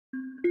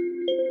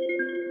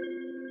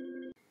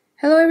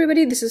Hello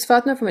everybody, this is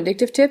Fatma from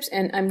Addictive Tips,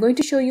 and I'm going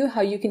to show you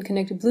how you can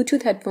connect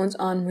Bluetooth headphones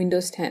on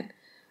Windows 10.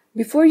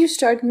 Before you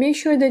start, make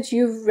sure that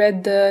you've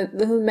read the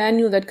little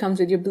manual that comes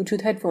with your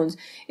Bluetooth headphones.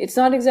 It's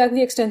not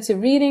exactly extensive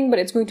reading, but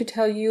it's going to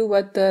tell you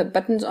what the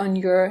buttons on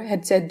your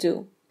headset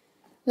do.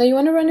 Now you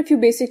want to run a few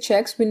basic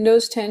checks.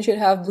 Windows 10 should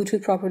have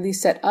Bluetooth properly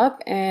set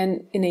up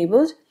and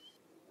enabled.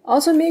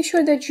 Also make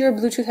sure that your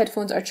Bluetooth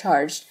headphones are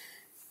charged.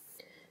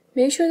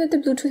 Make sure that the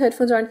Bluetooth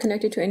headphones aren't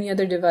connected to any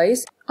other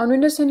device. On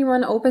Windows 10, you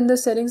want to open the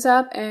Settings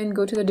app and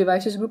go to the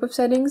Devices group of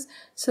settings.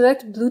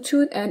 Select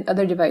Bluetooth and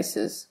other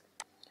devices.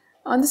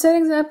 On the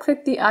Settings app,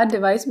 click the Add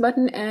Device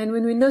button, and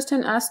when Windows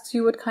 10 asks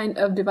you what kind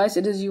of device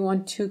it is you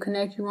want to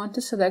connect, you want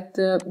to select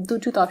the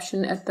Bluetooth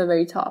option at the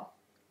very top.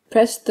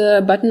 Press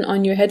the button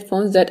on your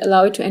headphones that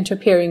allow it to enter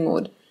pairing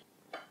mode.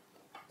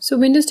 So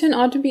Windows 10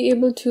 ought to be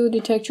able to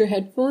detect your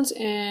headphones,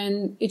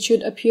 and it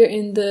should appear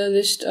in the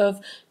list of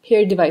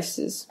paired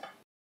devices.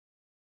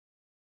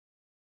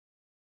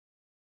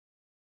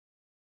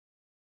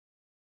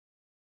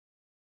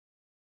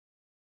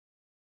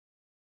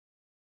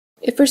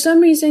 If for some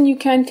reason you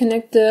can't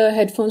connect the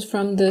headphones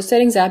from the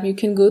Settings app, you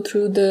can go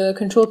through the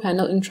control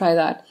panel and try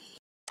that.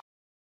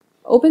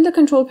 Open the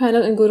control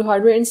panel and go to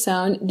Hardware and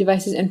Sound,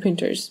 Devices and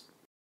Printers.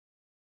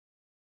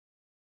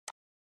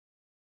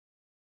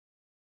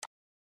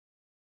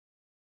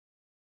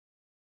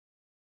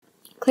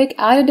 Click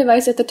Add a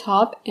device at the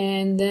top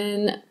and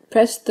then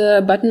press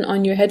the button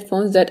on your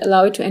headphones that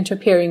allow it to enter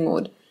pairing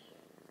mode.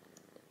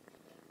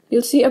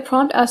 You'll see a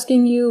prompt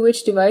asking you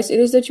which device it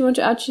is that you want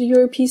to add to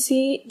your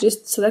PC.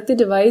 Just select the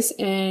device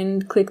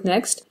and click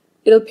Next.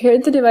 It'll pair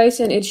the device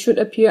and it should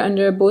appear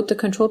under both the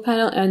control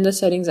panel and the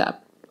Settings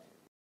app.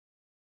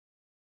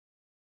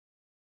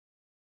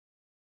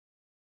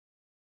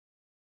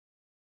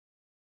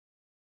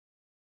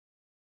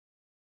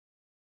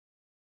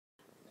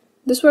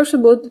 This works for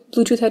both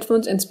Bluetooth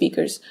headphones and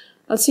speakers.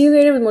 I'll see you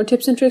later with more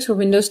tips and tricks for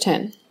Windows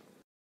 10.